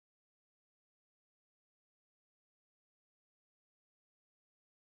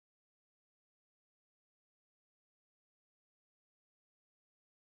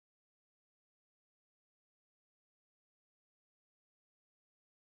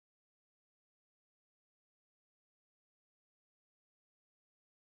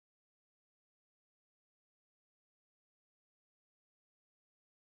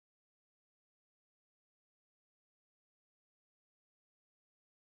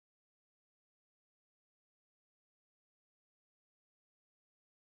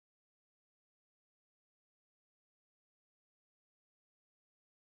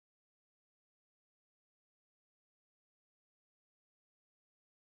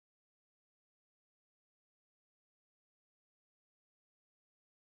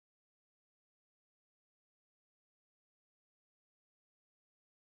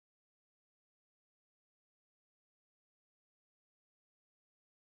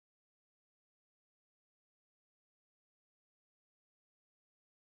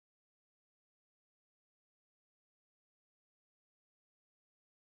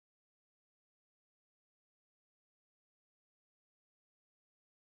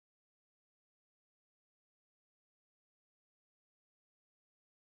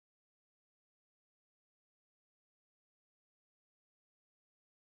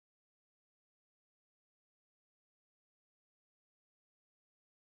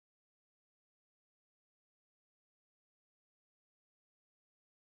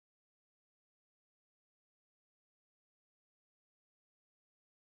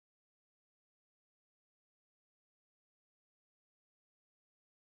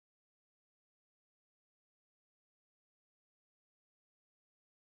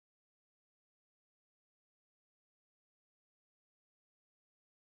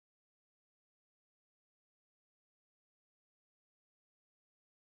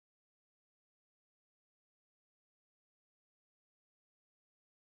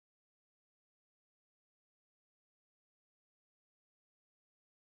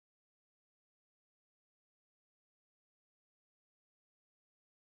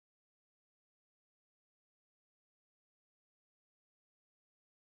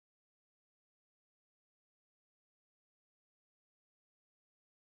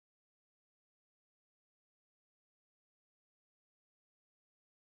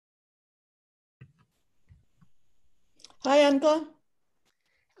Hi, Anka.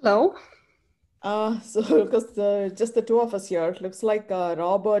 Hello. So because just the two of us here, it looks like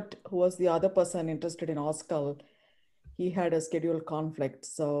Robert, who was the other person interested in Oscar, he had a schedule conflict.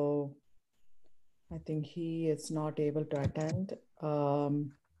 So I think he is not able to attend.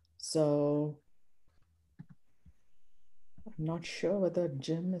 So I'm not sure whether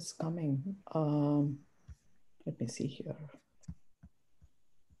Jim is coming. Let me see here.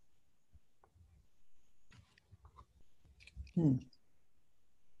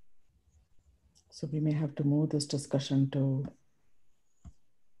 So we may have to move this discussion to.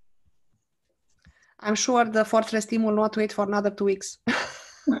 I'm sure the Fortress team will not wait for another 2 weeks.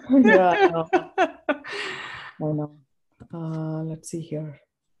 Yeah, I know. I know. Let's see here.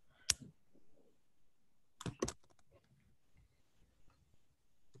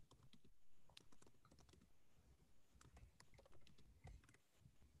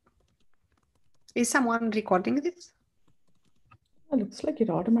 Is someone recording this? It looks like it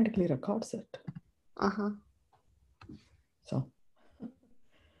automatically records it. Uh-huh. So,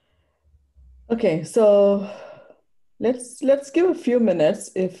 okay, so let's give a few minutes.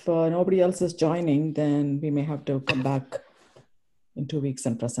 If nobody else is joining, then we may have to come back in 2 weeks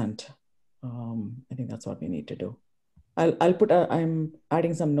and present. I think that's what we need to do. I'm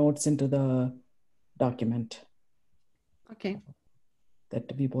adding some notes into the document. Okay.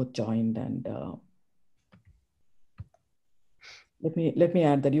 That we both joined, and let me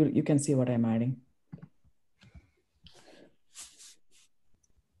add that you can see what I'm adding.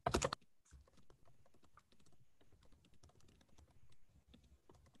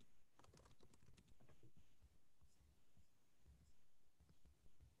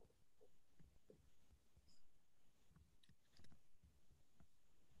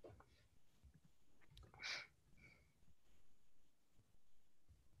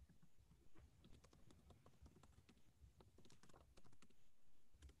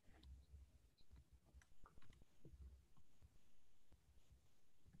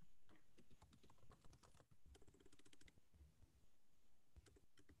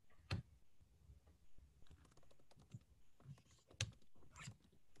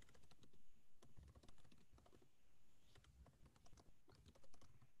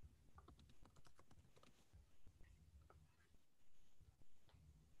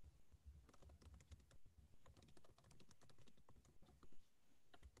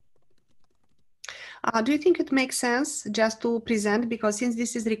 Do you think it makes sense just to present? Because since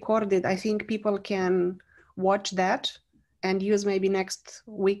this is recorded, I think people can watch that and use maybe next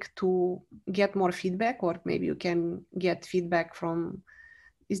week to get more feedback, or maybe you can get feedback from.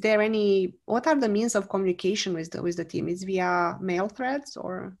 Is there any? What are the means of communication with the team? Is via mail threads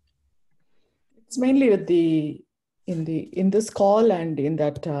or? It's mainly with in this call and in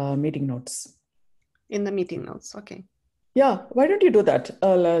that meeting notes. In the meeting notes, okay. Yeah, why don't you do that?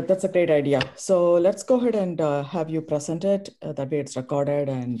 That's a great idea. So let's go ahead and have you present it. That way it's recorded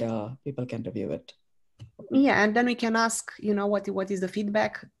and people can review it. Yeah, and then we can ask, what is the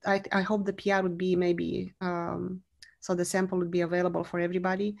feedback? I hope the PR would be maybe, so the sample would be available for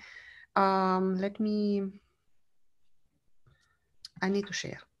everybody. I need to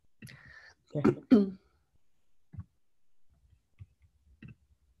share. Okay.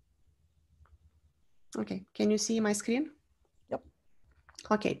 Okay, can you see my screen? Yep.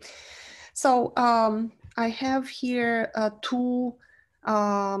 Okay, so I have here two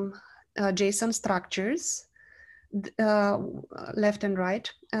JSON structures, left and right.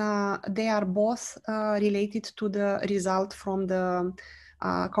 They are both related to the result from the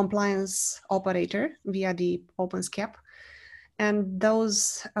compliance operator via the OpenSCAP. And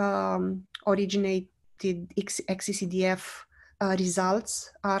those originated XCCDF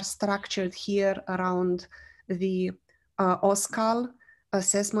results are structured here around the OSCAL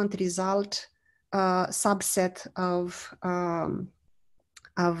assessment result subset of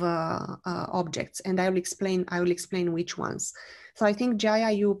objects, and I will explain which ones. So I think,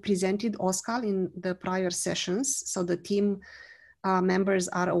 Jaya, you presented OSCAL in the prior sessions, so the team members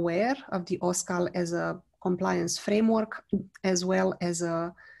are aware of the OSCAL as a compliance framework, as well as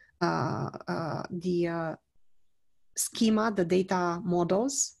the schema, the data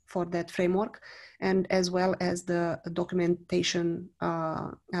models for that framework, and as well as the documentation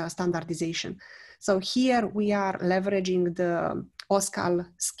standardization. So here we are leveraging the OSCAL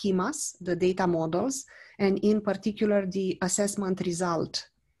schemas, the data models, and in particular the assessment result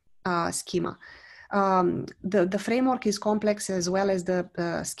schema. The framework is complex, as well as the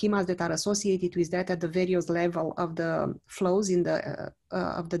schemas that are associated with that at the various level of the flows in the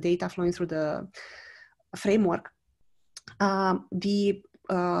of the data flowing through the framework. The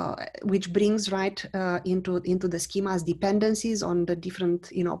which brings right into the schemas dependencies on the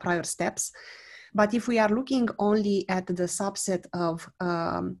different prior steps. But if we are looking only at the subset of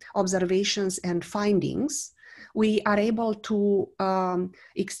observations and findings, we are able to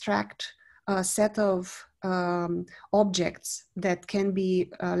extract a set of objects that can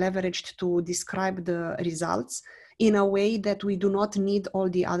be leveraged to describe the results in a way that we do not need all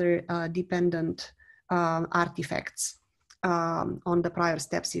the other dependent artifacts on the prior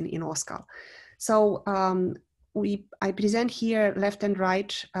steps in OSCAL. So I present here left and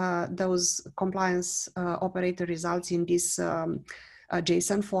right those compliance operator results in this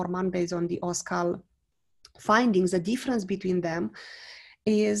JSON format based on the OSCAL findings. The difference between them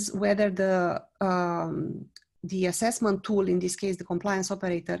is whether the assessment tool, in this case the compliance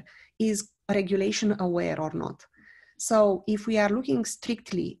operator, is regulation aware or not. So if we are looking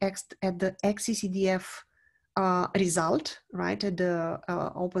strictly at the XCCDF result, right, at the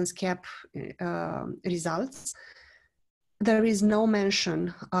OpenSCAP results, there is no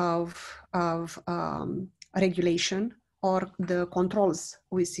mention of regulation or the controls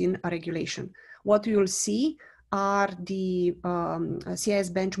within a regulation. What you will see are the CIS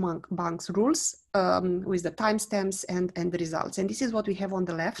benchmarks rules with the timestamps and the results. And this is what we have on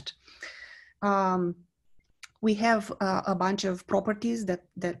the left. We have a bunch of properties that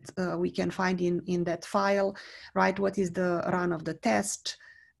we can find in that file, right? What is the run of the test,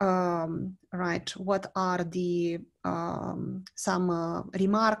 right? What are the some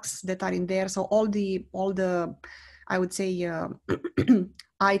remarks that are in there? So all the I would say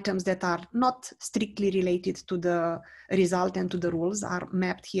items that are not strictly related to the result and to the rules are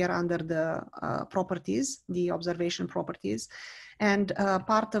mapped here under the properties, the observation properties. And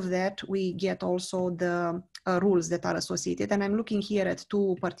part of that, we get also the rules that are associated. And I'm looking here at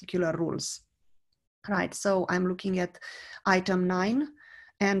two particular rules, right? So I'm looking at item 9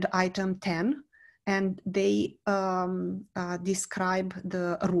 and item 10, and they describe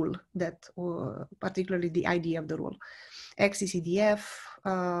the rule that, particularly the ID of the rule. XCCDF,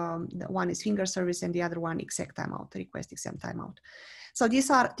 one is finger service and the other one exec timeout, request exec timeout. So these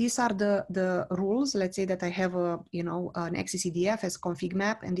are the rules. Let's say that I have a an XCCDF as config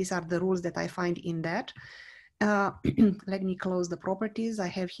map, and these are the rules that I find in that. Let me close the properties. I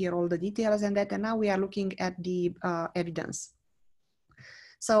have here all the details and that, and now we are looking at the evidence.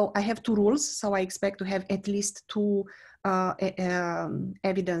 So I have two rules, so I expect to have at least two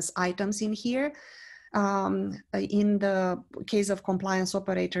evidence items in here. In the case of compliance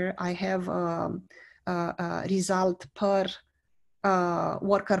operator, I have a result per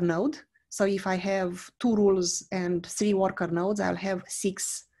worker node. So if I have 2 rules and 3 worker nodes, I'll have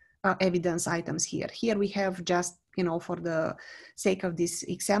 6 evidence items here. Here we have just, for the sake of this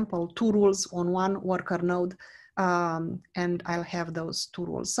example, 2 rules on 1 worker node, and I'll have those 2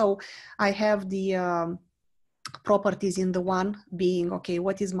 rules. So I have the properties in the one being, okay,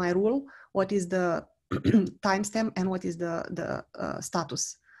 what is my rule? What is the timestamp, and what is the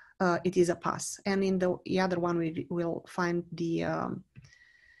status? It is a pass. And in the other one, we will find the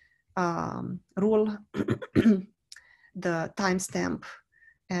rule, the timestamp,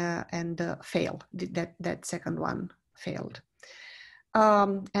 and the fail. That second one failed.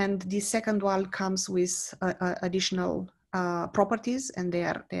 And the second one comes with additional properties, and they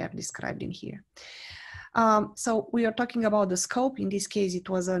are described in here. So we are talking about the scope. In this case, it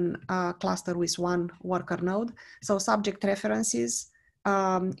was a cluster with 1 worker node. So subject references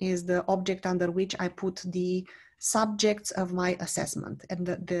is the object under which I put the subjects of my assessment and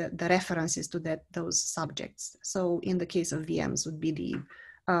the references to those subjects. So in the case of VMs would be the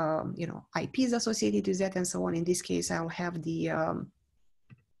IPs associated with that and so on. In this case, I'll have the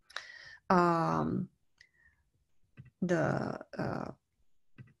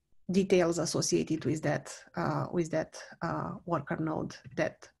details associated with that worker node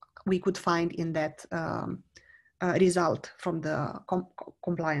that we could find in that result from the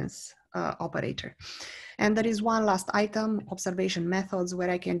compliance operator. And there is one last item, observation methods, where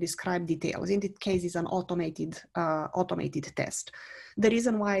I can describe details. In this case, it's an automated test. The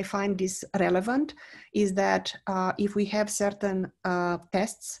reason why I find this relevant is that if we have certain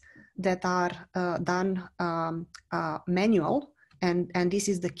tests that are done manual, and this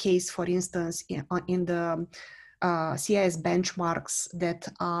is the case, for instance, in the CIS benchmarks that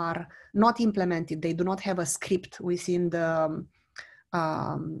are not implemented, they do not have a script within the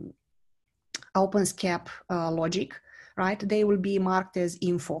OpenSCAP logic, right? They will be marked as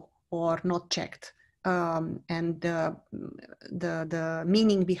info or not checked. And the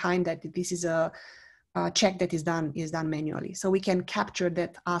meaning behind that, this is a check that is done manually. So we can capture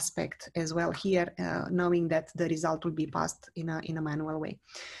that aspect as well here, knowing that the result will be passed in a manual way.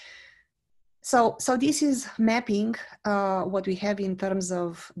 So this is mapping what we have in terms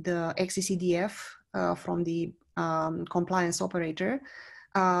of the XCCDF from the compliance operator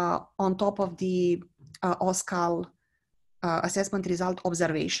on top of the OSCAL assessment result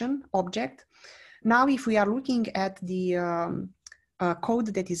observation object. Now, if we are looking at the code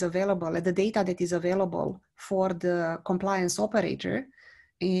that is available, at the data that is available for the compliance operator,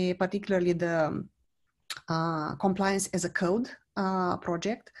 particularly the compliance as a code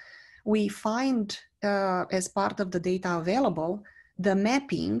project, we find as part of the data available the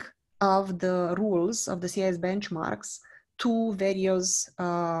mapping of the rules of the CIS benchmarks to various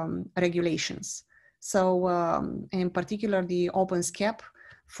regulations. So in particular, the OpenSCAP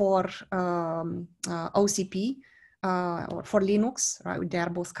for OCP or for Linux, right? They are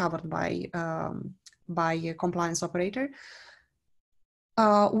both covered by a compliance operator.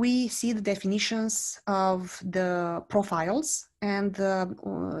 We see the definitions of the profiles, and the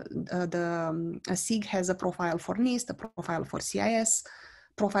SIG has a profile for NIST, a profile for CIS,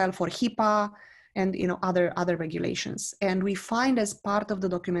 profile for HIPAA, and other regulations. And we find as part of the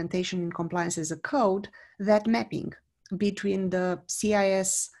documentation in compliance as a code that mapping between the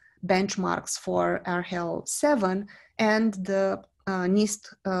CIS benchmarks for RHEL 7 and the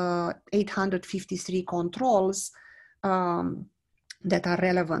NIST 853 controls that are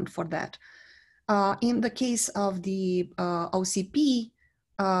relevant for that. In the case of the OCP,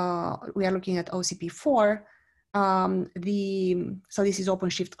 we are looking at OCP 4. So this is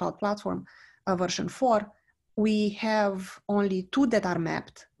OpenShift Cloud Platform version 4. We have only 2 that are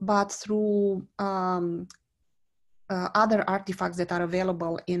mapped, but through other artifacts that are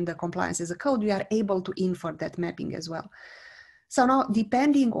available in the compliance as a code, we are able to infer that mapping as well. So now,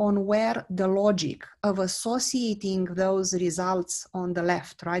 depending on where the logic of associating those results on the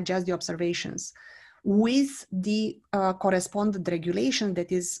left, right, just the observations, with the correspondent regulation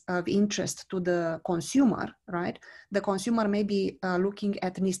that is of interest to the consumer, right? The consumer may be looking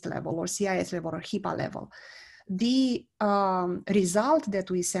at NIST level or CIS level or HIPAA level. The result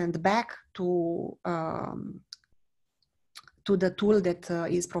that we send back to the tool that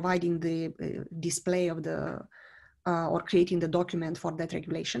is providing the display of the or creating the document for that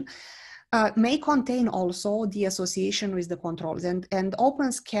regulation may contain also the association with the controls, and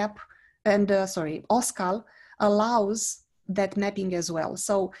OpenSCAP and OSCAL allows that mapping as well.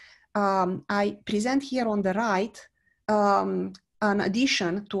 So I present here on the right an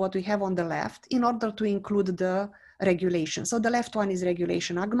addition to what we have on the left in order to include the regulation. So the left one is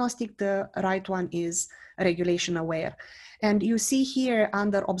regulation agnostic, the right one is regulation aware. And you see here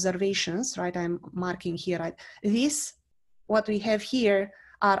under observations, right, I'm marking here, right, this, what we have here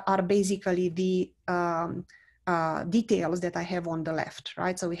are basically the details that I have on the left,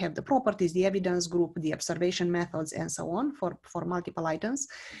 right? So we have the properties, the evidence group, the observation methods, and so on for multiple items.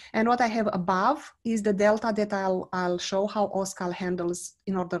 And what I have above is the delta that I'll show how OSCAL handles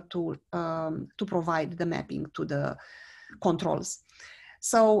in order to provide the mapping to the controls.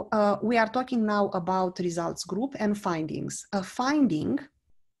 So we are talking now about results group and findings. A finding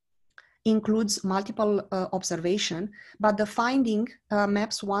includes multiple observation, but the finding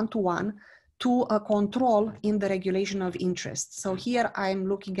maps one-to-one to a control in the regulation of interest. So here I'm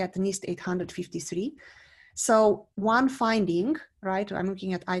looking at NIST 853. So one finding, right? I'm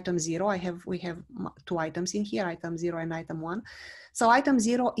looking at item 0. We have 2 items in here, item 0 and item 1. So item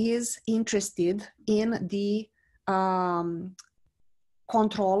 0 is interested in the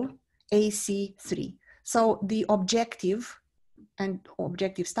control AC3. So the objective and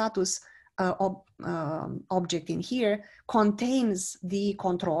objective status object in here contains the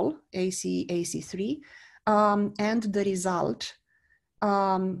control AC3 and the result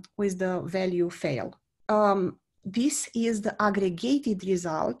with the value fail. This is the aggregated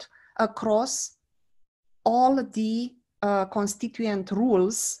result across all the constituent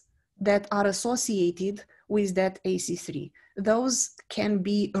rules that are associated with that AC3. Those can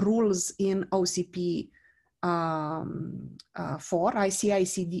be rules in OCP 4,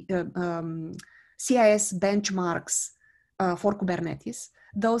 CIS benchmarks for Kubernetes.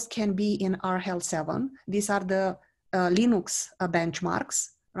 Those can be in RHEL 7. These are the Linux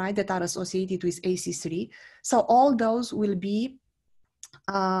benchmarks, right, that are associated with AC3. So all those will be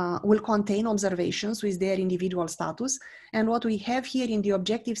will contain observations with their individual status. And what we have here in the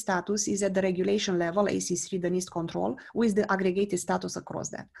objective status is at the regulation level, AC3, the NIST control, with the aggregated status across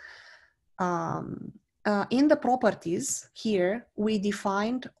that. In the properties here, we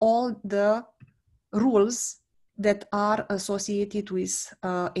defined all the rules that are associated with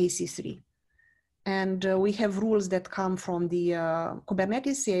AC3. And we have rules that come from the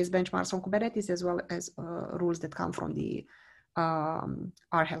Kubernetes, CIS benchmarks from Kubernetes, as well as rules that come from the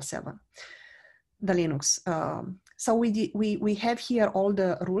RHEL7, the Linux. So we have here all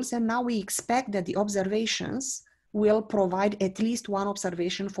the rules, and now we expect that the observations will provide at least one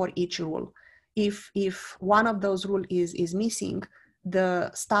observation for each rule. If one of those rules is missing, the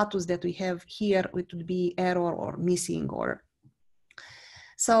status that we have here, it would be error or missing. Or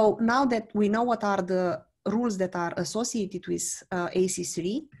so now that we know what are the rules that are associated with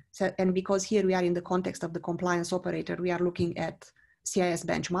AC3, so, and because here we are in the context of the compliance operator, we are looking at CIS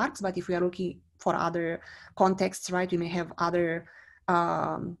benchmarks, but if we are looking for other contexts, right, we may have other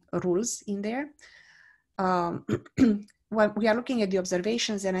rules in there. Well, we are looking at the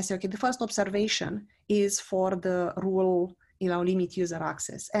observations, and I say, okay, the first observation is for the rule, limit user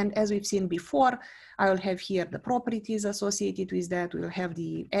access. And as we've seen before, I will have here the properties associated with that. We'll have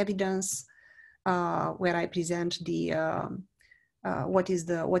the evidence where I present the what is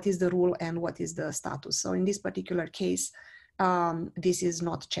the rule and what is the status. So in this particular case, this is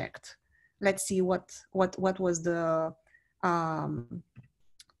not checked. Let's see what was the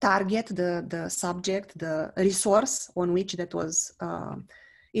target, the subject, the resource on which that was.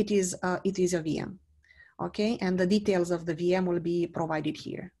 It is a VM. Okay, and the details of the VM will be provided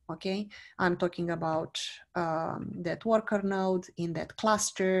here. Okay, I'm talking about that worker node in that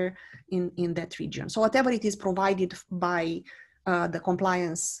cluster in that region. So whatever it is provided by the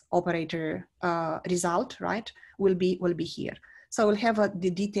compliance operator result, right, will be here. So we'll have the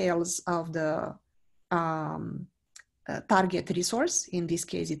details of the target resource. In this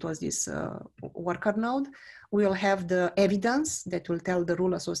case, it was this worker node. We'll have the evidence that will tell the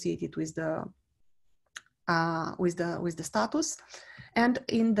rule associated with the status, and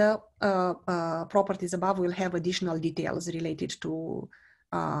in the properties above, we'll have additional details related to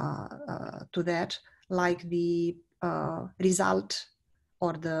that, like the result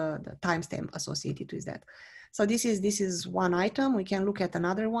or the timestamp associated with that. So this is one item. We can look at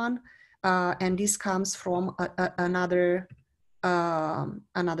another one, and this comes from another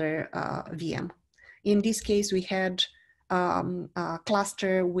VM. In this case, we had a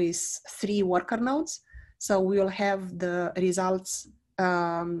cluster with 3 worker nodes. So we will have the results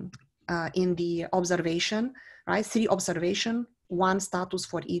in the observation, right? 3 observation, 1 status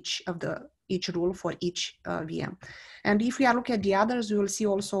for each rule for each VM. And if we are looking at the others, we will see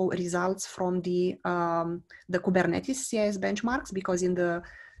also results from the Kubernetes CIS benchmarks, because in the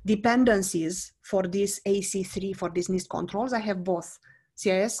dependencies for this AC3, for these NIST controls, I have both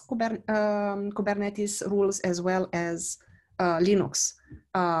CIS Kubernetes rules as well as Linux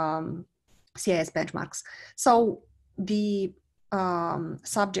CIS benchmarks. So the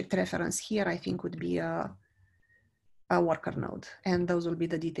subject reference here, I think, would be a worker node, and those will be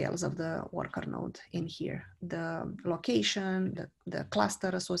the details of the worker node in here, the location, the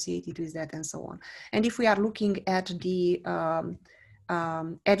cluster associated with that, and so on. And if we are looking at the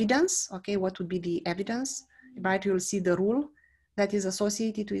evidence, okay, what would be the evidence, right? You'll see the rule that is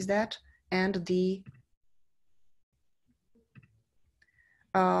associated with that and the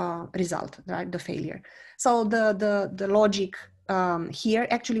result, right, the failure. So the logic here,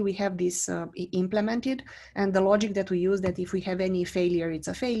 actually we have this implemented, and the logic that we use, that if we have any failure, it's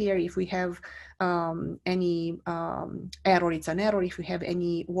a failure. If we have any error, it's an error. If we have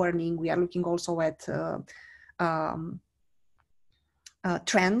any warning, we are looking also at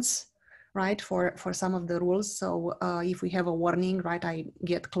trends, right, for some of the rules. So if we have a warning, right, I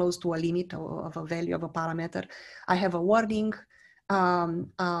get close to a limit of a value of a parameter, I have a warning.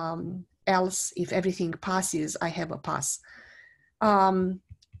 Else, if everything passes, I have a pass.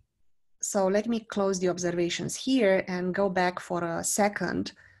 So let me close the observations here and go back for a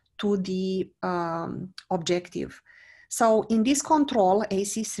second to the objective. So in this control,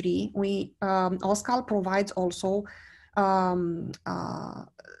 AC3, OSCAL provides also an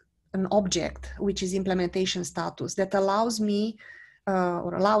object, which is implementation status, that allows me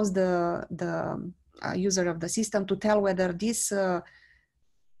or allows the user of the system to tell whether this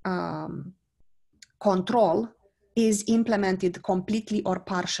control is implemented completely or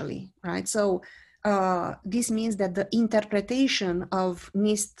partially, right? So this means that the interpretation of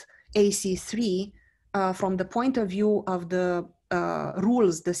NIST AC3 from the point of view of the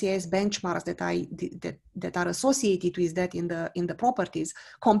rules, the CIS benchmarks that are associated with that in the properties,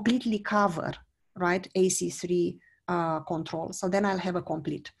 completely cover, right, AC3 control. So then I'll have a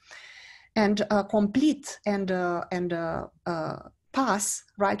complete. And complete and pass,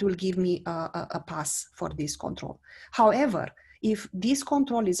 right, will give me a pass for this control. However, if this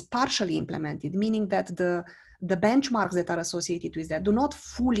control is partially implemented, meaning that the the benchmarks that are associated with that do not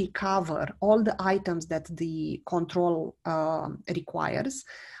fully cover all the items that the control requires,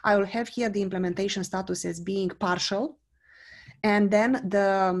 I will have here the implementation status as being partial, and then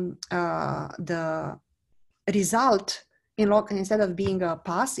the result, instead of being a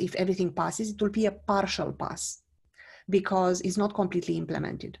pass, if everything passes, it will be a partial pass because it's not completely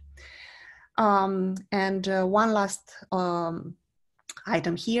implemented. And one last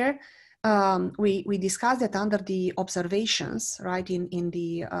item here. We discussed that under the observations, right? In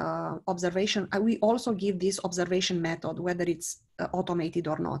the observation, we also give this observation method, whether it's automated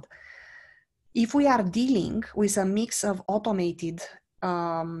or not. If we are dealing with a mix of automated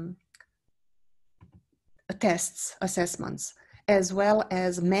tests, assessments, as well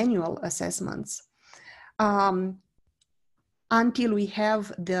as manual assessments, until we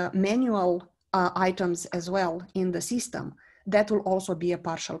have the manual items as well in the system, that will also be a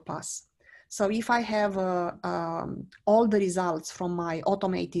partial pass. So if I have all the results from my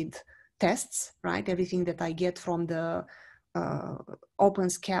automated tests, right, everything that I get from the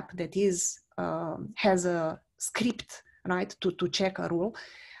OpenSCAP that is has a script, right, to check a rule.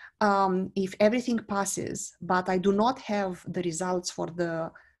 If everything passes, but I do not have the results for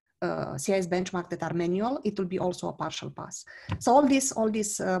the CIS benchmark that are manual, it will be also a partial pass. So all these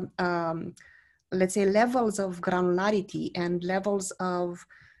let's say levels of granularity and levels of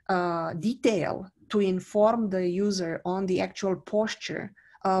detail to inform the user on the actual posture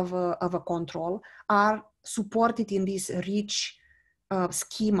of a control are supported in this rich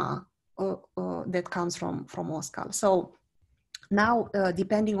schema that comes from OSCAL. So now,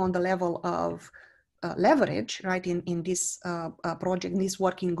 depending on the level of leverage, right, in this project, in this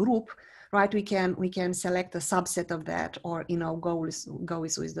working group, right, we can select a subset of that, or go with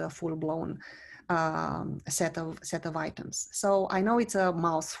the full-blown set of items. So I know it's a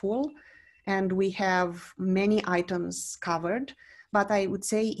mouthful, and we have many items covered, but I would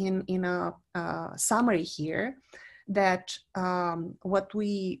say in a summary here that what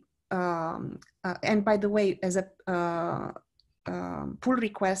we and by the way, as a pull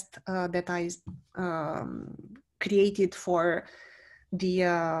request that I created for the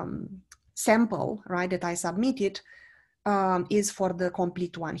sample, right, that I submitted is for the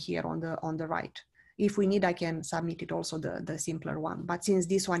complete one here on the right. If we need, I can submit it also the simpler one. But since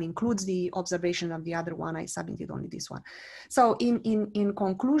this one includes the observation of the other one, I submitted only this one. So in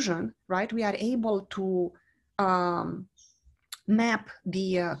conclusion, right, we are able to map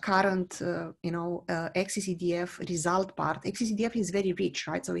the current, XCCDF result part. XCCDF is very rich,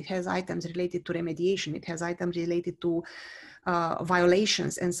 right? So it has items related to remediation. It has items related to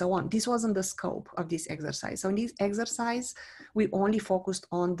violations and so on. This wasn't the scope of this exercise. So in this exercise, we only focused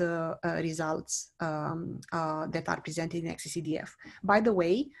on the results that are presented in XCCDF. By the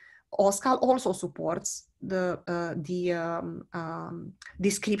way, OSCAL also supports the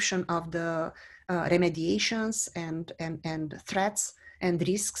description of the remediations and threats and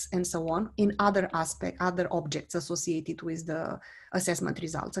risks and so on in other objects associated with the assessment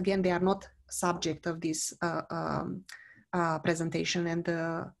results. Again, they are not subject of this presentation and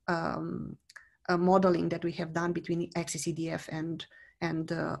the modeling that we have done between XCCDF and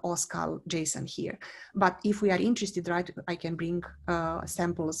OSCAL JSON here. But if we are interested, right, I can bring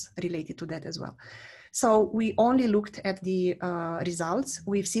samples related to that as well. So we only looked at the results.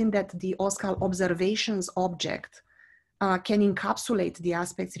 We've seen that the OSCAL observations object can encapsulate the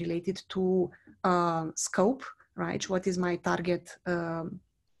aspects related to scope, right? What is my target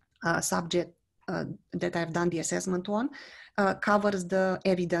subject that I've done the assessment on, covers the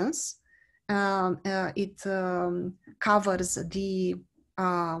evidence. It covers the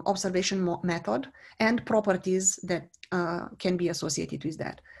observation method and properties that can be associated with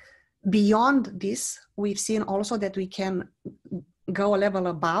that. Beyond this, we've seen also that we can go a level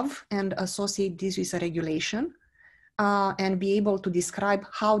above and associate this with a regulation and be able to describe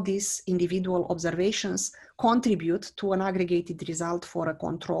how these individual observations contribute to an aggregated result for a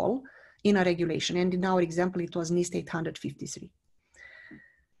control in a regulation. And in our example, it was NIST 853.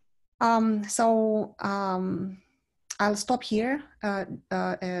 I'll stop here.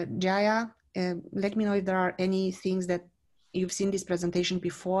 Jaya, let me know if there are any things that you've seen this presentation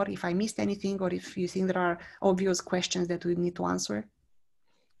before, if I missed anything, or if you think there are obvious questions that we need to answer.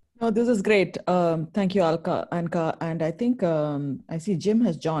 No, this is great. Thank you, Anka. And I think I see Jim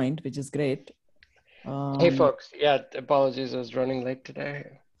has joined, which is great. Hey, folks. Yeah, apologies. I was running late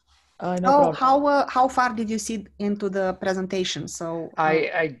today. No problem. How far did you see into the presentation? So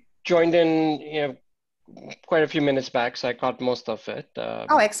I joined in, quite a few minutes back, so I caught most of it.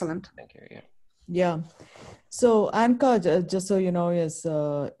 Oh, excellent. Thank you. Yeah. Yeah. So Anka, just so you know, is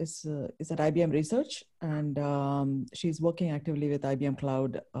at IBM Research, and she's working actively with IBM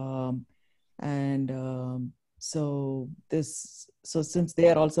Cloud. So since they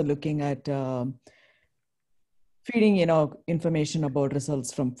are also looking at feeding, information about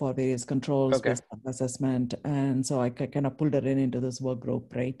results for various controls Okay, based on assessment, and so I kind of pulled her into this work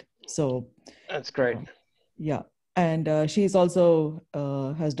group, right? So that's great. yeah, and she's also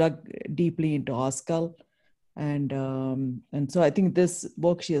has dug deeply into OSCAL. And so I think this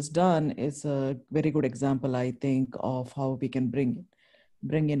work she has done is a very good example, I think, of how we can bring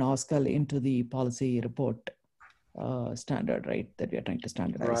in OSCAL into the policy report standard, right? That we are trying to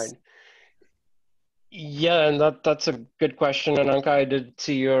standardize. Right. Yeah, and that's a good question. And Anka, I did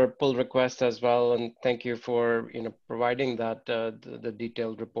see your pull request as well, and thank you for providing that the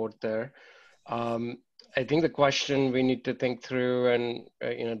detailed report there. I think the question we need to think through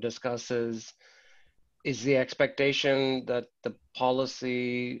and discuss is the expectation that the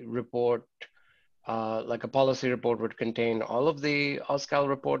policy report, like a policy report, would contain all of the OSCAL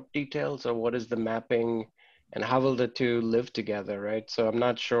report details, or what is the mapping, and how will the two live together, right? So I'm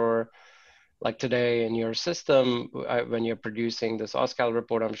not sure. Like today in your system, when you're producing this OSCAL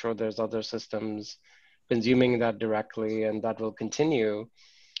report, I'm sure there's other systems consuming that directly, and that will continue.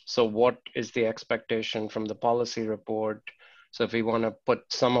 So what is the expectation from the policy report? So if we want to put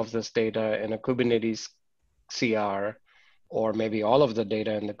some of this data in a Kubernetes CR, or maybe all of the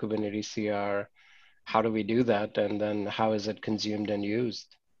data in the Kubernetes CR, how do we do that? And then how is it consumed and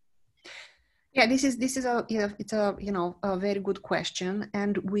used? Yeah, this is it's a a very good question,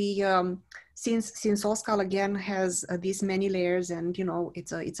 and we since OSCAL again has these many layers, and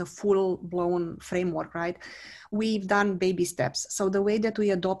it's a full blown framework, right? We've done baby steps. So the way that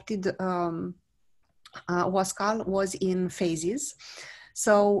we adopted OSCAL was in phases.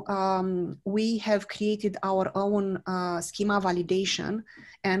 So we have created our own schema validation,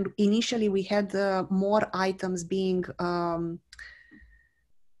 and initially we had more items being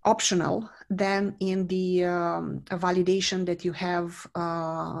optional than in the validation that you have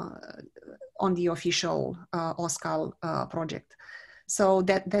on the official OSCAL project. So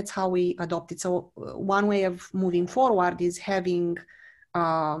that's how we adopted. So one way of moving forward is having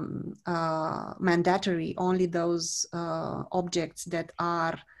mandatory only those objects that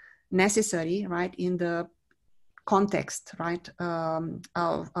are necessary, right, in the context, right,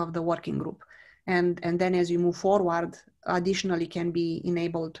 of the working group. And then as you move forward, additionally can be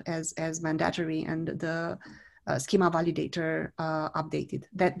enabled as mandatory, and the schema validator updated.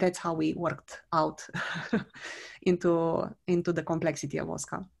 That's how we worked out into the complexity of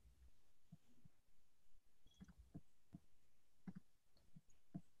OSCAL.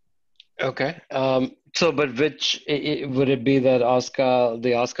 Okay. So, but which would it be that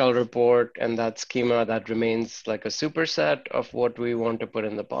the OSCAL report and that schema that remains like a superset of what we want to put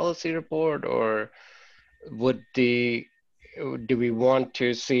in the policy report, or do we want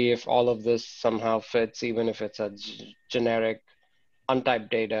to see if all of this somehow fits, even if it's a generic untyped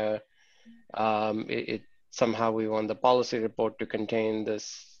data? Somehow we want the policy report to contain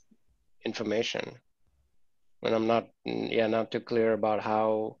this information. And I'm not too clear about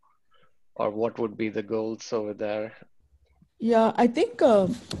how or what would be the goals over there. Yeah, I think,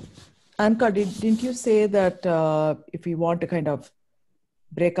 Anka, didn't you say that if we want to kind of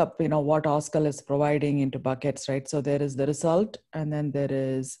break up, what OSCAL is providing into buckets, right? So there is the result, and then there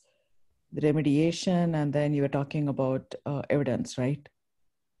is the remediation, and then you were talking about evidence, right?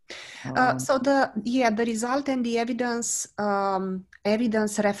 So the result and the evidence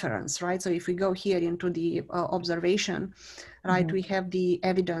reference, right? So if we go here into the observation, right, we have the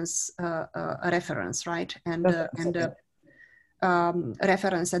evidence reference, right, and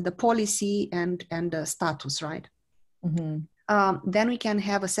reference at the policy and the status, right? Then we can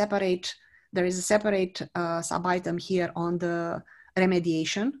have there is a separate sub-item here on the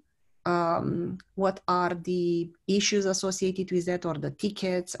remediation. What are the issues associated with that, or the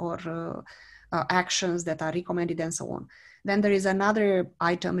tickets or actions that are recommended, and so on. Then there is another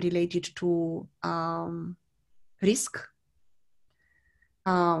item related to risk.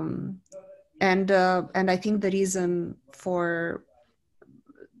 And I think the reason for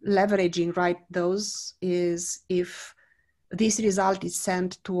leveraging, right, those is if this result is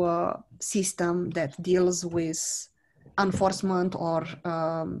sent to a system that deals with enforcement or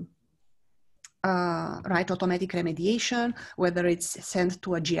automatic remediation, whether it's sent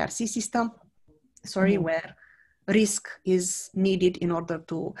to a GRC system, where risk is needed in order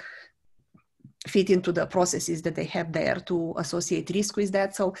to fit into the processes that they have there to associate risk with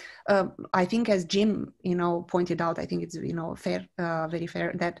that. So I think, as Jim, pointed out, I think it's, fair, very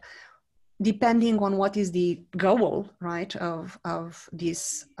fair, that depending on what is the goal, right, of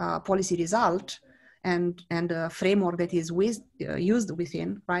this policy result and the framework that is used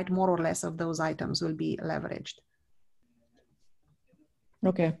within, right, more or less of those items will be leveraged.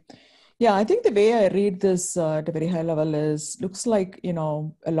 Okay. Yeah, I think the way I read this at a very high level is, looks like, a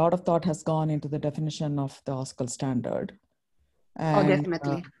lot of thought has gone into the definition of the OSCAL standard. And,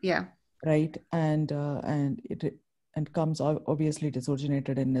 definitely, yeah. Right, and it comes, obviously it is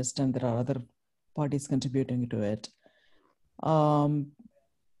originated in NIST and there are other parties contributing to it.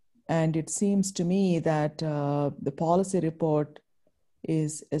 And it seems to me that the policy report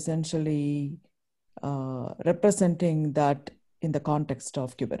is essentially representing that in the context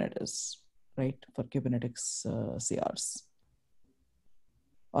of Kubernetes, right? For Kubernetes CRs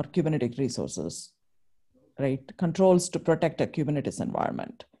or Kubernetes resources, right? Controls to protect a Kubernetes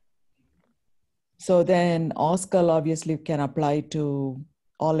environment. So then OSCAL obviously can apply to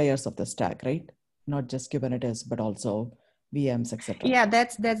all layers of the stack, right? Not just Kubernetes, but also VMs, etc. Yeah,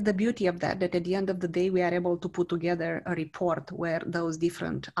 that's the beauty of that at the end of the day, we are able to put together a report where those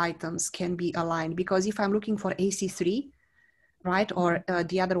different items can be aligned. Because if I'm looking for AC3, right, or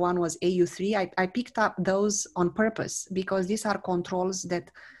the other one was AU3, I picked up those on purpose because these are controls that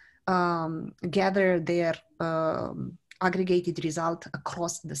gather their aggregated result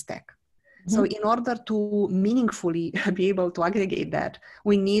across the stack. So in order to meaningfully be able to aggregate that,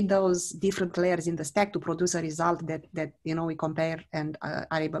 we need those different layers in the stack to produce a result that we compare and are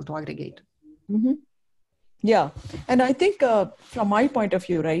able to aggregate. Yeah, and I think from my point of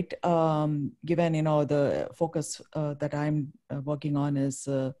view, right, given the focus that I'm working on is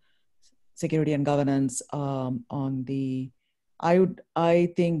security and governance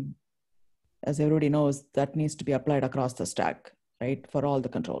I think, as everybody knows, that needs to be applied across the stack, right, for all the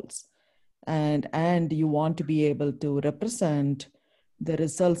controls. And you want to be able to represent the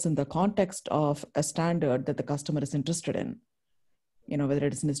results in the context of a standard that the customer is interested in, whether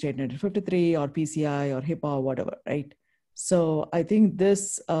it is in the state 1953 or PCI or HIPAA or whatever, right? So I think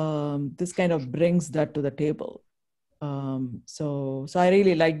this kind of brings that to the table. So I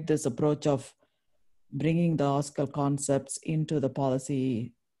really like this approach of bringing the OSCAL concepts into the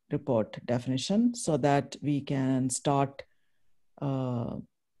policy report definition so that we can start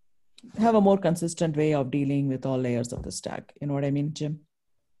have a more consistent way of dealing with all layers of the stack. You know what I mean, Jim?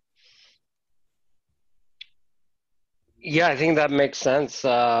 Yeah, I think that makes sense.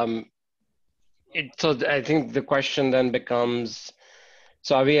 So I think the question then becomes,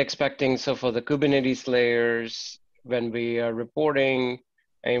 so are we expecting, so for the Kubernetes layers, when we are reporting,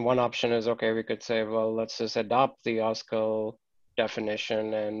 one option is, okay, we could say, well, let's just adopt the OSCAL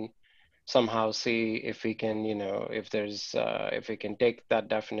definition and somehow see if we can, if we can take that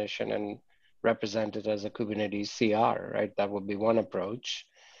definition and represent it as a Kubernetes CR, right? That would be one approach.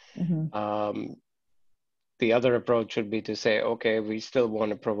 The other approach would be to say, okay, we still want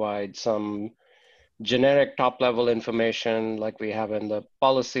to provide some generic top-level information like we have in the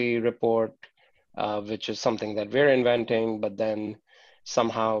policy report, which is something that we're inventing, but then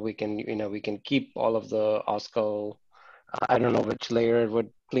somehow we can, we can keep all of the OSCAL. I don't know which layer it would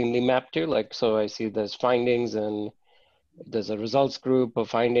cleanly map to. Like, so I see there's findings and there's a results group of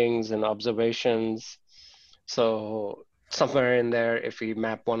findings and observations. So somewhere in there, if we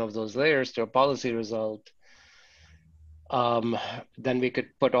map one of those layers to a policy result, then we could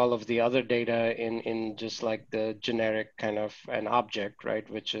put all of the other data in just like the generic kind of an object, right,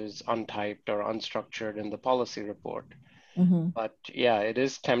 which is untyped or unstructured in the policy report. But yeah, it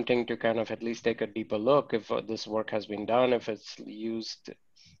is tempting to kind of at least take a deeper look if this work has been done, if it's used,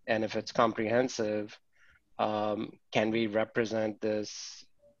 and if it's comprehensive. Can we represent this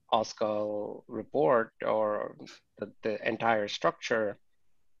OSCAL report or the entire structure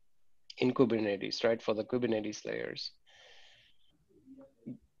in Kubernetes, right, for the Kubernetes layers?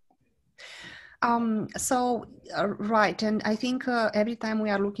 Right, and I think every time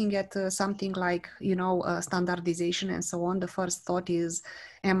we are looking at something like standardization and so on, the first thought is,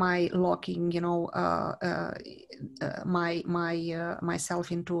 am I locking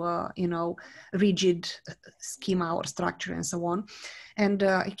myself into a rigid schema or structure and so on? And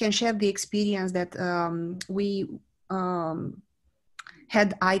I can share the experience that we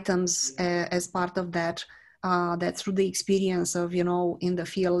had items as part of that. That through the experience of in the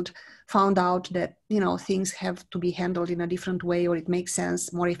field found out that things have to be handled in a different way, or it makes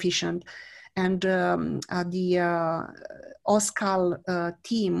sense, more efficient. And the OSCAL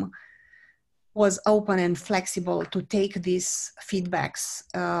team was open and flexible to take these feedbacks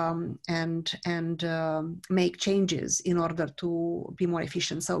and make changes in order to be more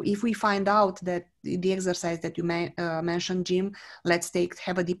efficient. So if we find out that the exercise that you mentioned, Jim, let's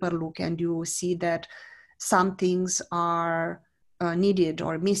have a deeper look, and you see that some things are needed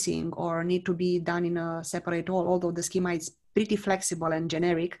or missing or need to be done in a separate role, although the schema is pretty flexible and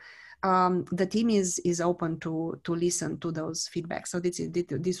generic, the team is open to listen to those feedbacks. So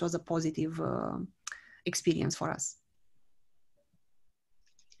this was a positive experience for us.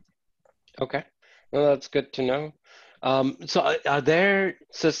 Okay, well, that's good to know. So are there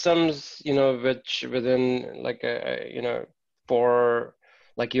systems, which within like for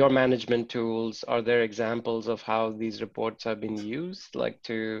like your management tools, are there examples of how these reports have been used, like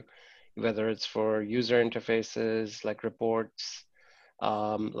whether it's for user interfaces, like reports,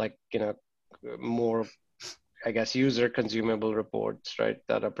 like more, I guess, user consumable reports, right,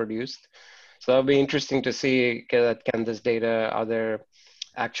 that are produced? So that'll be interesting to see, can this data, are there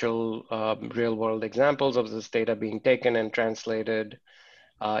actual real world examples of this data being taken and translated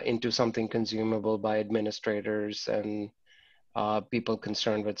into something consumable by administrators and people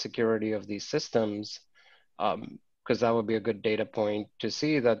concerned with security of these systems? Because that would be a good data point to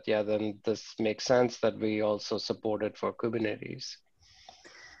see that, yeah, then this makes sense that we also support it for Kubernetes.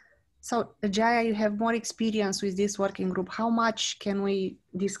 So Jaya, you have more experience with this working group. How much can we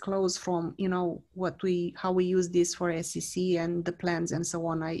disclose from, how we use this for SEC and the plans and so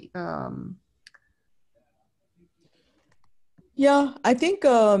on? Yeah, I think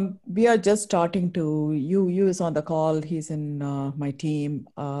we are just starting to, you is on the call, he's in my team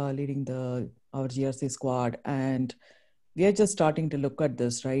leading our GRC squad, and we are just starting to look at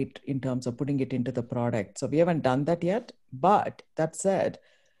this, right, in terms of putting it into the product. So we haven't done that yet, but that said,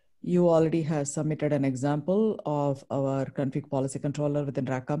 you already have submitted an example of our config policy controller within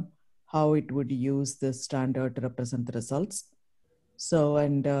Rackham, how it would use this standard to represent the results. So,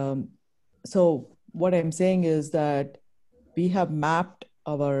 so what I'm saying is that we have mapped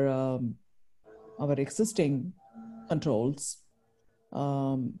our existing controls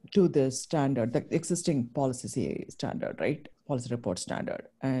to this standard, the existing policy standard, right? Policy report standard.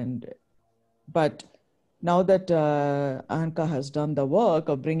 But now that Anka has done the work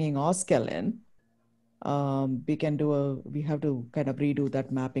of bringing OSCAL in, we have to kind of redo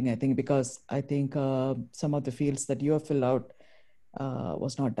that mapping, I think, because I think some of the fields that you have filled out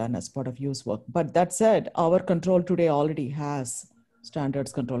was not done as part of use work. But that said, our control today already has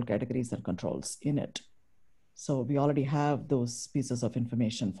standards, control categories, and controls in it. So we already have those pieces of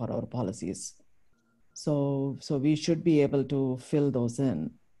information for our policies. So we should be able to fill those in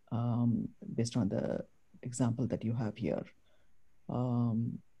based on the example that you have here.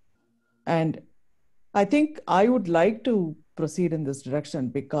 And I think I would like to proceed in this direction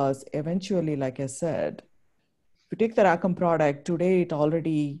because eventually, like I said, if you take the Rackham product, today it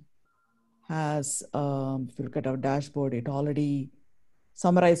already has, if you look at our dashboard, it already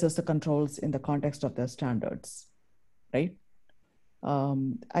summarizes the controls in the context of their standards, right?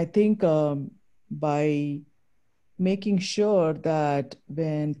 I think by making sure that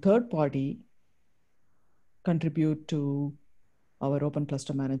when third party contribute to our open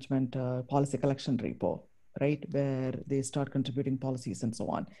cluster management policy collection repo, right, where they start contributing policies and so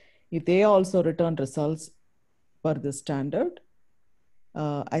on, if they also return results per the standard,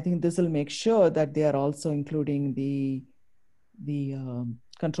 I think this will make sure that they are also including the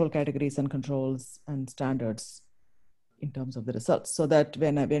control categories and controls and standards in terms of the results, so that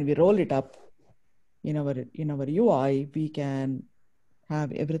when we roll it up in our UI, we can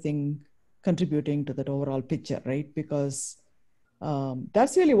have everything contributing to that overall picture, right? Because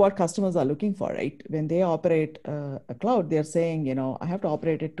that's really what customers are looking for, right? When they operate a cloud, they're saying, I have to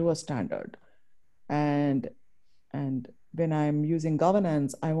operate it to a standard, and when I'm using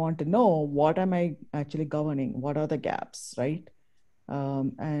governance, I want to know what am I actually governing, what are the gaps, right?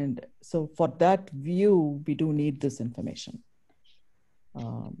 And so for that view, we do need this information.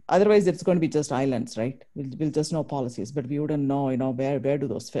 Otherwise, it's going to be just islands, right? We'll just know policies, but we wouldn't know, where do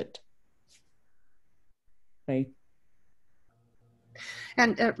those fit, right?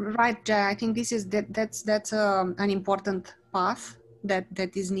 And right, Jay, I think that's an important path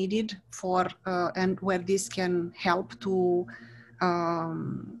that is needed for and where this can help to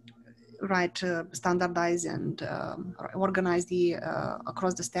standardize and organize the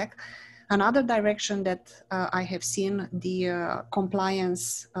across the stack. Another direction that I have seen the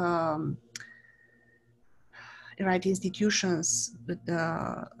compliance institutions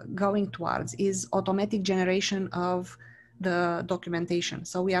going towards is automatic generation of the documentation.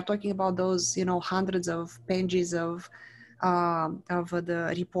 So we are talking about those, hundreds of pages of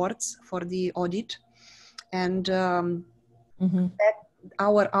the reports for the audit. And Mm-hmm.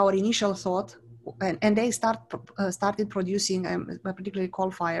 our initial thought, and they started producing, particularly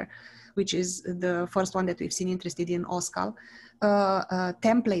Coalfire, which is the first one that we've seen interested in OSCAL,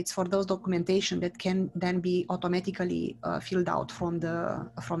 templates for those documentation that can then be automatically filled out from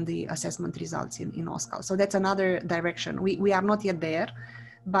the assessment results in OSCAL. So that's another direction. We are not yet there,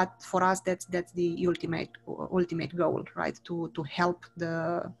 but for us that's the ultimate goal, right? To help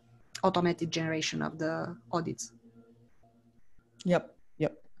the automated generation of the audits. Yep.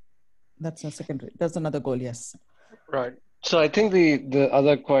 That's another goal, yes. Right. So I think the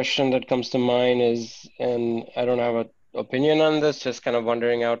other question that comes to mind is, and I don't have an opinion on this, just kind of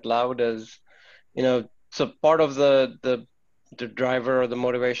wondering out loud, is, so part of the driver or the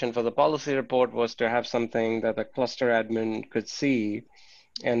motivation for the policy report was to have something that a cluster admin could see,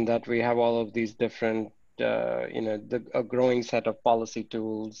 and that we have all of these different, a growing set of policy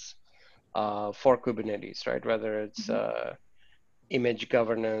tools for Kubernetes, right? Whether it's image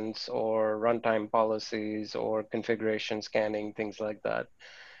governance or runtime policies or configuration scanning, things like that.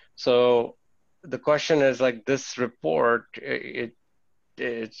 So the question is, like, this report, it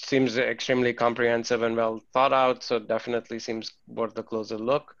seems extremely comprehensive and well thought out, so definitely seems worth a closer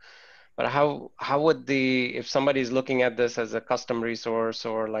look. But how would if somebody's looking at this as a custom resource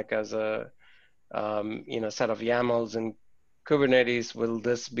or like as a set of YAMLs in Kubernetes,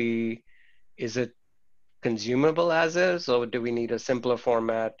 is it consumable as is, or do we need a simpler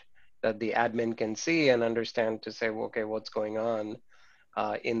format that the admin can see and understand to say, well, okay, what's going on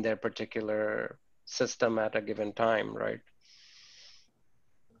in their particular system at a given time, right?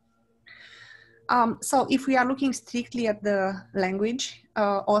 So if we are looking strictly at the language,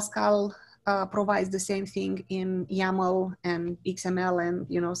 OSCAL provides the same thing in YAML and XML,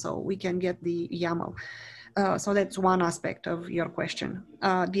 and so we can get the YAML. So that's one aspect of your question.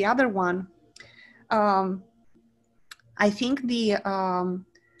 The other one, I think it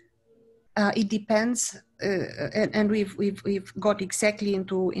depends, and we've got exactly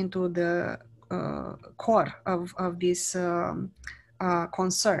into the core of this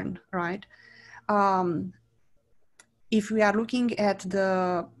concern, right? If we are looking at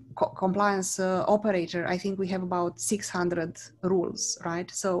the compliance operator, I think we have about 600 rules,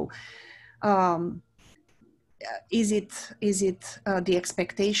 right? So is it the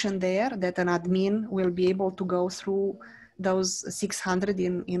expectation there that an admin will be able to go through those 600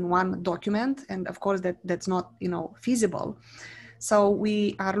 in one document? And of course that's not feasible. So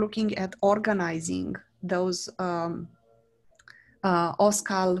we are looking at organizing those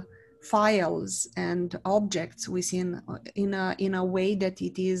OSCAL files and objects within in a way that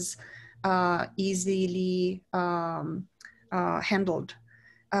it is easily handled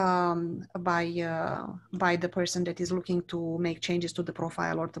by the person that is looking to make changes to the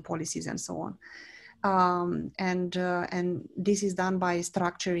profile or the policies and so on. And this is done by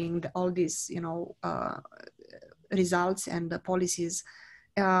structuring all these results and the policies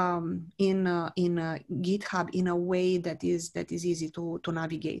in GitHub in a way that is easy to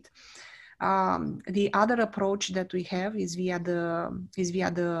navigate. The other approach that we have is via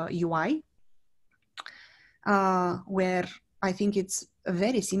the UI, where I think it's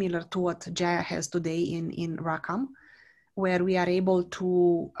very similar to what Jaya has today in Rackham, where we are able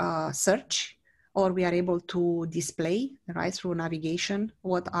to search, or we are able to display, right, through navigation,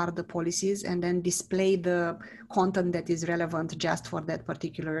 what are the policies, and then display the content that is relevant just for that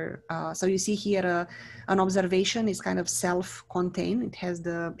particular. So you see here an observation is kind of self-contained. It has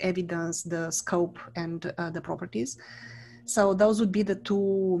the evidence, the scope, and the properties. So those would be the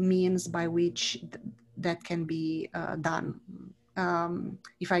two means by which that can be done.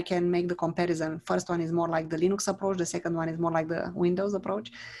 If I can make the comparison, first one is more like the Linux approach, the second one is more like the Windows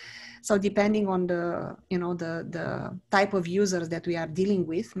approach. So depending on the the type of users that we are dealing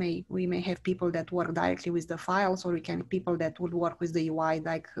with, we may have people that work directly with the files, or we can people that would work with the UI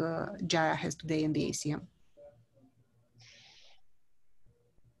like Jaya has today in the ACM.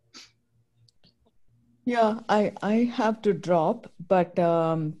 Yeah, I have to drop, but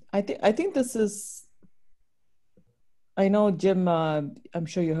I think this is. I know, Jim. I'm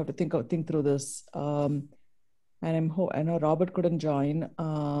sure you have to think through this. And I know Robert couldn't join,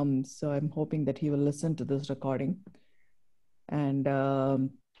 so I'm hoping that he will listen to this recording. And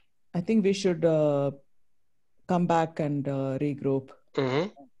I think we should come back and regroup,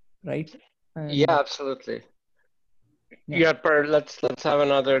 right? And, yeah, absolutely. Yeah, let's have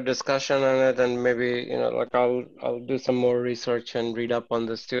another discussion on it, and maybe like I'll do some more research and read up on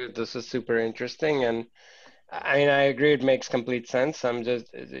this too. This is super interesting, and I mean I agree it makes complete sense. I'm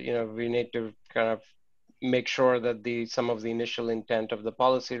just we need to kind of make sure that some of the initial intent of the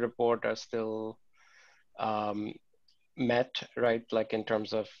policy report are still met, right? Like in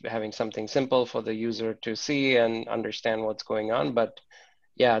terms of having something simple for the user to see and understand what's going on. But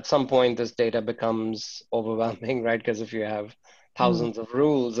yeah, at some point this data becomes overwhelming, right? Because if you have thousands of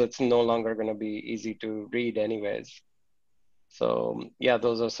rules, it's no longer going to be easy to read anyways. So yeah,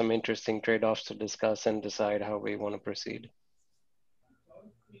 those are some interesting trade-offs to discuss and decide how we want to proceed.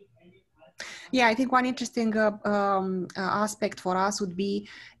 Yeah, I think one interesting aspect for us would be,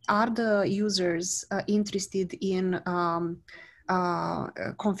 are the users interested in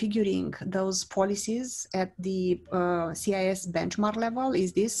configuring those policies at the CIS benchmark level?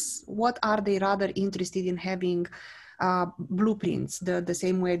 Is this, what are they rather interested in having blueprints, the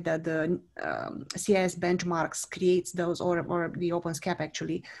same way that the CIS benchmarks creates those, or the OpenSCAP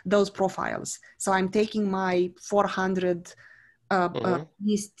actually, those profiles. So I'm taking my 400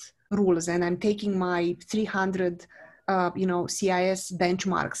 list rules and I'm taking my 300 CIS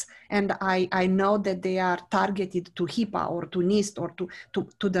benchmarks, and I know that they are targeted to HIPAA or to NIST or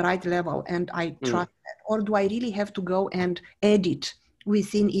to the right level, and I trust that. Or do I really have to go and edit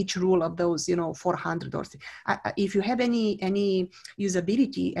within each rule of those 400 or if you have any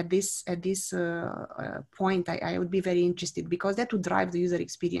usability at this point, I would be very interested, because that would drive the user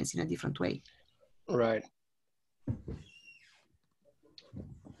experience in a different way. Right.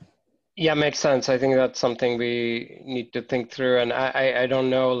 Yeah, makes sense. I think that's something we need to think through. And I don't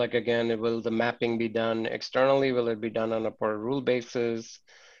know, like, again, will the mapping be done externally? Will it be done on a per rule basis?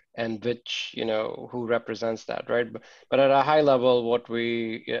 And which, who represents that, right? But at a high level, what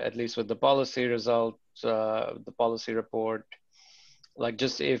we, at least with the policy results, the policy report, like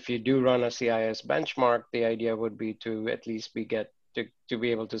just if you do run a CIS benchmark, the idea would be to at least to be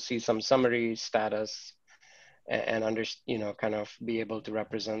able to see some summary status and kind of be able to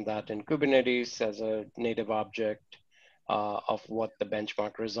represent that in Kubernetes as a native object of what the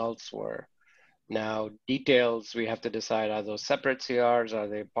benchmark results were. Now, details, we have to decide, are those separate CRs? Are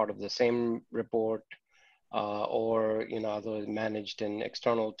they part of the same report? Or, are those managed in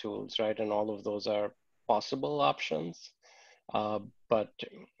external tools, right? And all of those are possible options. But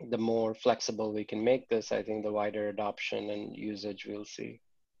the more flexible we can make this, I think the wider adoption and usage we'll see.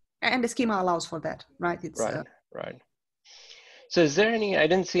 And the schema allows for that, right? It's right. So is there any, I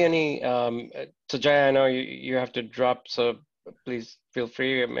didn't see any, so Jaya, I know you have to drop, so please feel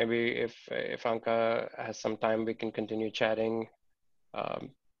free. Maybe if Anka has some time, we can continue chatting.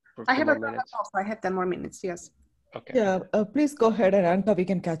 For I have more minutes. I have 10 more minutes, yes. Okay. Yeah, please go ahead, and Anka, we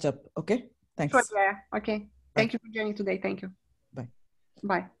can catch up, okay? Thanks. Sure, yeah, okay. Thank you for joining today, thank you. Bye.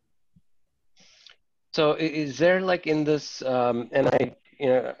 Bye. So is there, like, in this,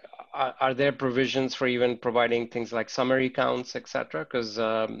 are there provisions for even providing things like summary counts, etc.? Because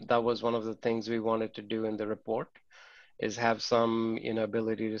that was one of the things we wanted to do in the report, is have some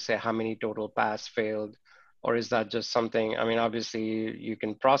ability to say how many total pass failed, or is that just something, I mean, obviously you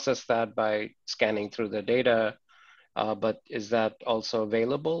can process that by scanning through the data, but is that also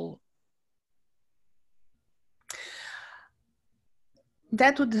available?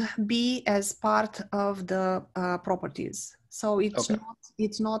 That would be as part of the properties. So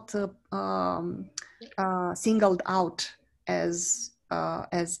it's not singled out as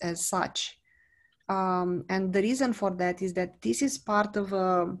such. And the reason for that is that this is part of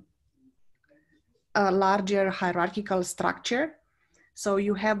a larger hierarchical structure. So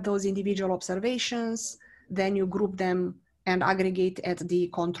you have those individual observations, then you group them and aggregate at the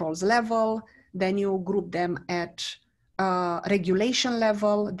controls level, then you group them at regulation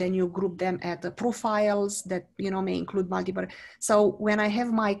level, then you group them at the profiles that may include multiple. So when I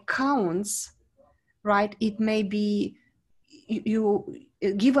have my counts, right, it may be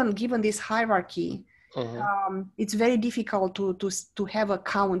given this hierarchy, it's very difficult to have a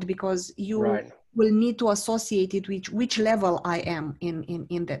count, because you will need to associate it with which level I am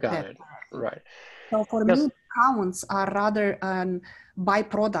in that. Got it. Right. So for me, counts are rather a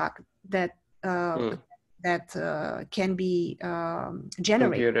byproduct that can be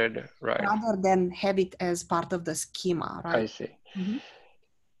generated, right, rather than have it as part of the schema, right? I see.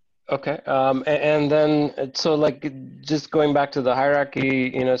 Okay, and then, so, like, just going back to the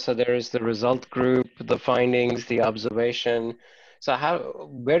hierarchy, so there is the result group, the findings, the observation. So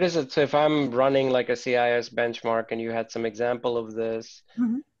where does it, so if I'm running like a CIS benchmark, and you had some example of this,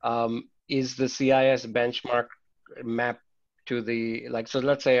 is the CIS benchmark mapped to the, like, so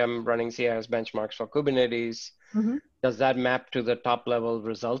let's say I'm running CIS benchmarks for Kubernetes, does that map to the top level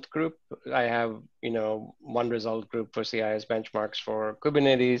result group? I have, one result group for CIS benchmarks for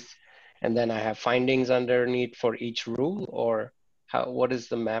Kubernetes, and then I have findings underneath for each rule, or what is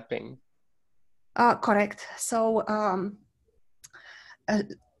the mapping? Correct. So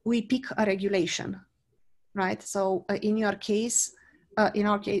we pick a regulation, right? So in our case,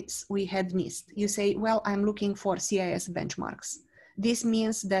 we had NIST. You say, well, I'm looking for CIS benchmarks. This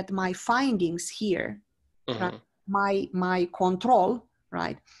means that my findings here, right, my control,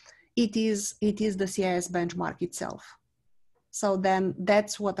 right, it is the CIS benchmark itself. So then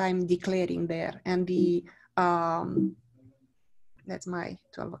that's what I'm declaring there. And the that's my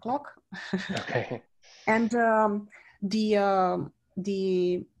 12 o'clock. Okay. And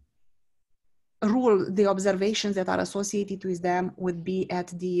the rule, the observations that are associated with them would be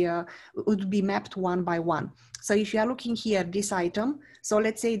would be mapped one by one. So if you are looking here, this item, so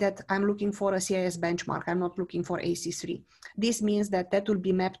let's say that I'm looking for a CIS benchmark, I'm not looking for AC3. This means that will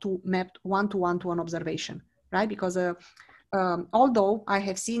be mapped one-to-one to an observation, right? Because although I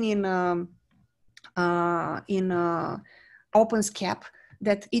have seen in OpenSCAP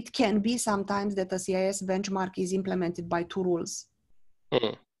that it can be sometimes that a CIS benchmark is implemented by two rules,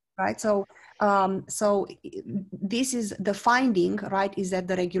 right? So so this is the finding, right, is at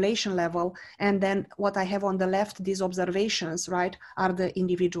the regulation level. And then what I have on the left, these observations, right, are the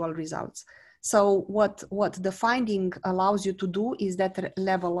individual results. So what the finding allows you to do is that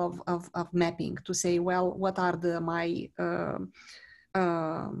level of mapping to say, well, what are my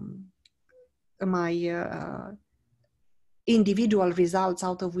individual results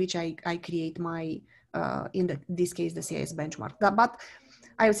out of which I create my, this case, the CIS benchmark. But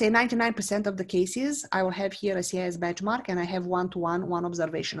I would say 99% of the cases, I will have here a CIS benchmark and I have one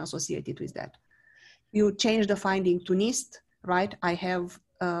observation associated with that. You change the finding to NIST, right? I have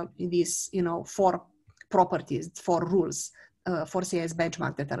these, 4 properties, 4 rules for CIS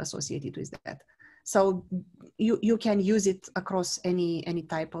benchmark that are associated with that. So you can use it across any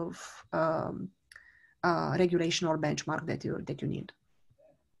type of regulation or benchmark that you need.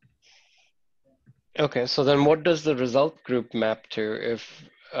 Okay, so then what does the result group map to? If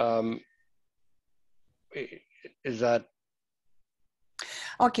is that?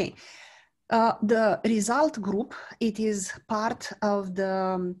 Okay, the result group, it is part of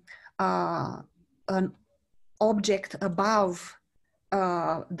the an object above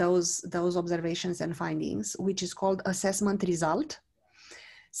those observations and findings, which is called assessment result.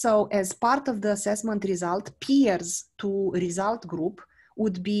 So as part of the assessment result, peers to result group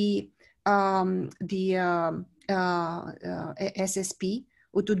would be the SSP,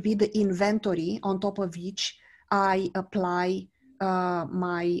 which would be the inventory on top of which I apply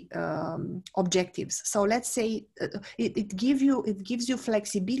my objectives. So let's say it gives you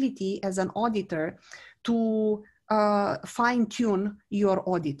flexibility as an auditor to fine tune your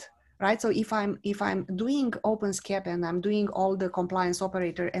audit. Right. So if I'm doing OpenSCAP and I'm doing all the compliance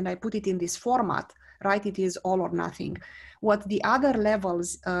operator and I put it in this format, right, it is all or nothing. What the other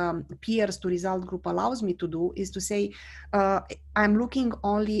levels, peers to result group, allows me to do is to say, I'm looking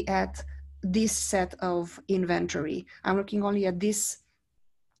only at this set of inventory. I'm looking only at this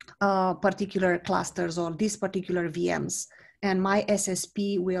particular clusters or these particular VMs, and my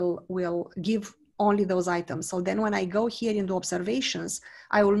SSP will give only those items. So then when I go here into observations,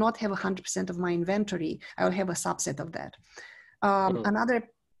 I will not have 100% of my inventory. I will have a subset of that.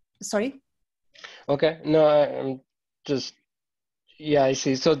 Sorry? Okay, no, I'm just, yeah, I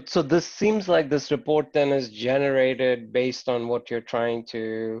see. So this seems like this report then is generated based on what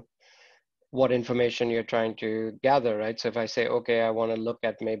information you're trying to gather, right? So if I say, okay, I want to look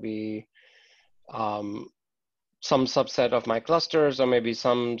at maybe some subset of my clusters or maybe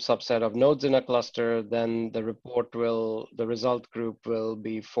some subset of nodes in a cluster, then the result group will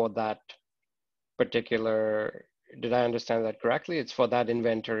be for that particular, did I understand that correctly? It's for that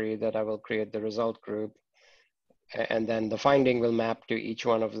inventory that I will create the result group. And then the finding will map to each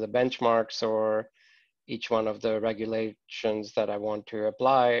one of the benchmarks or each one of the regulations that I want to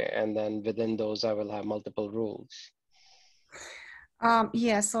apply. And then within those, I will have multiple rules.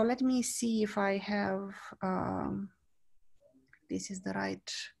 Yeah, so let me see if I have, this is the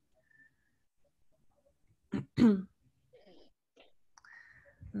right.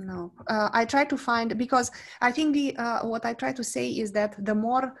 No, I try to find, because I think what I try to say is that the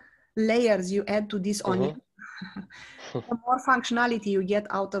more layers you add to this onion, the more functionality you get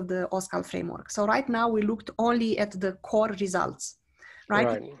out of the OSCAL framework. So right now we looked only at the core results,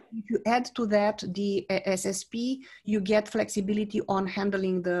 right? If you add to that the SSP, you get flexibility on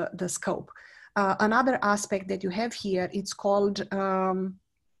handling the scope. Another aspect that you have here, it's called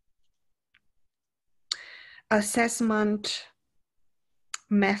assessment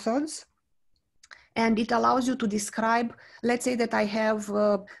methods. And it allows you to describe, let's say that I have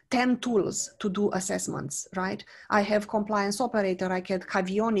 10 tools to do assessments, right? I have compliance operator, I have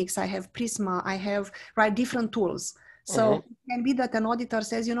avionics, I have Prisma, I have, right, different tools. So it can be that an auditor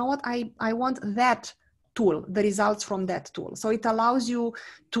says, you know what, I want that tool, the results from that tool. So it allows you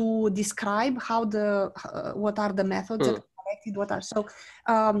to describe how what are the methods that are collected, what are, so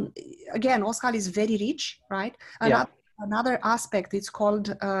again, OSCAL is very rich, right? Another aspect, it's called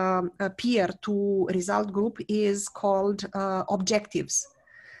a peer to result group, is called objectives.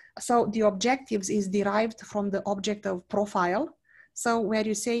 So the objectives is derived from the object of profile. So where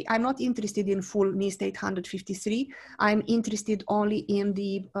you say, I'm not interested in full NIST 853, I'm interested only in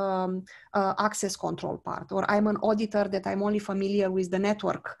the access control part, or I'm an auditor that I'm only familiar with the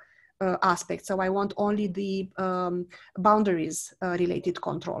network aspect. So I want only the boundaries related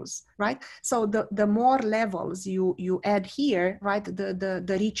controls, right? So the more levels you add here, right,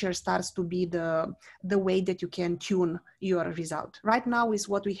 the richer starts to be the way that you can tune your result. Right now is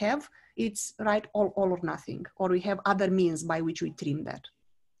what we have. It's right, all or nothing, or we have other means by which we trim that.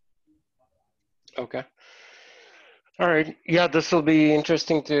 Okay. All right. Yeah, this will be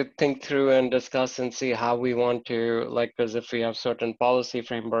interesting to think through and discuss and see how we want to, like, because if we have certain policy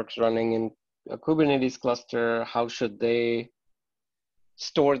frameworks running in a Kubernetes cluster, how should they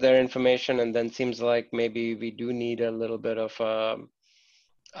store their information? And then seems like maybe we do need a little bit of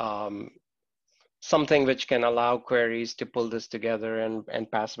something which can allow queries to pull this together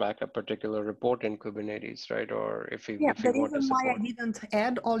and pass back a particular report in Kubernetes, right? Or if we Yeah, the want to reason why support. I didn't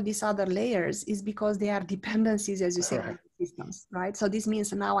add all these other layers is because they are dependencies, as you say, on the systems, right? So this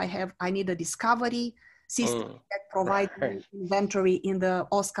means now I need a discovery system that provides me inventory in the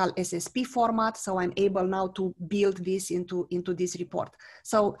OSCAL SSP format. So I'm able now to build this into this report.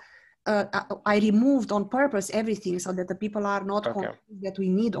 So I removed on purpose everything so that the people are not confused that we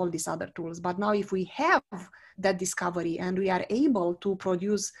need all these other tools. But now if we have that discovery and we are able to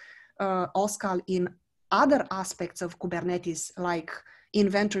produce OSCAL in other aspects of Kubernetes, like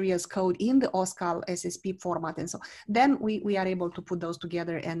inventory as code in the OSCAL SSP format, and so then we are able to put those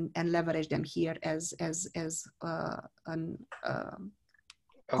together and leverage them here as an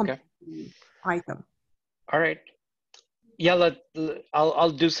item. All right. Yeah, I'll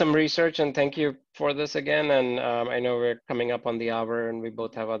do some research, and thank you for this again. And I know we're coming up on the hour, and we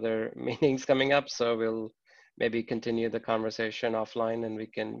both have other meetings coming up, so we'll maybe continue the conversation offline, and we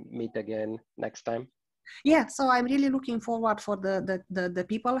can meet again next time. Yeah, so I'm really looking forward for the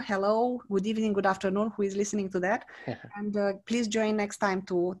people. Hello, good evening, good afternoon, who is listening to that, and please join next time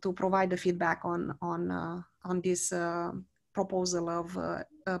to provide the feedback on this proposal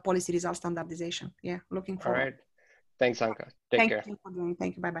of policy result standardization. Yeah, looking forward. All right. Thanks, Anka. Take care. Thank you for doing.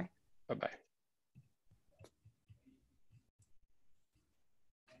 Thank you. Bye bye. Bye bye.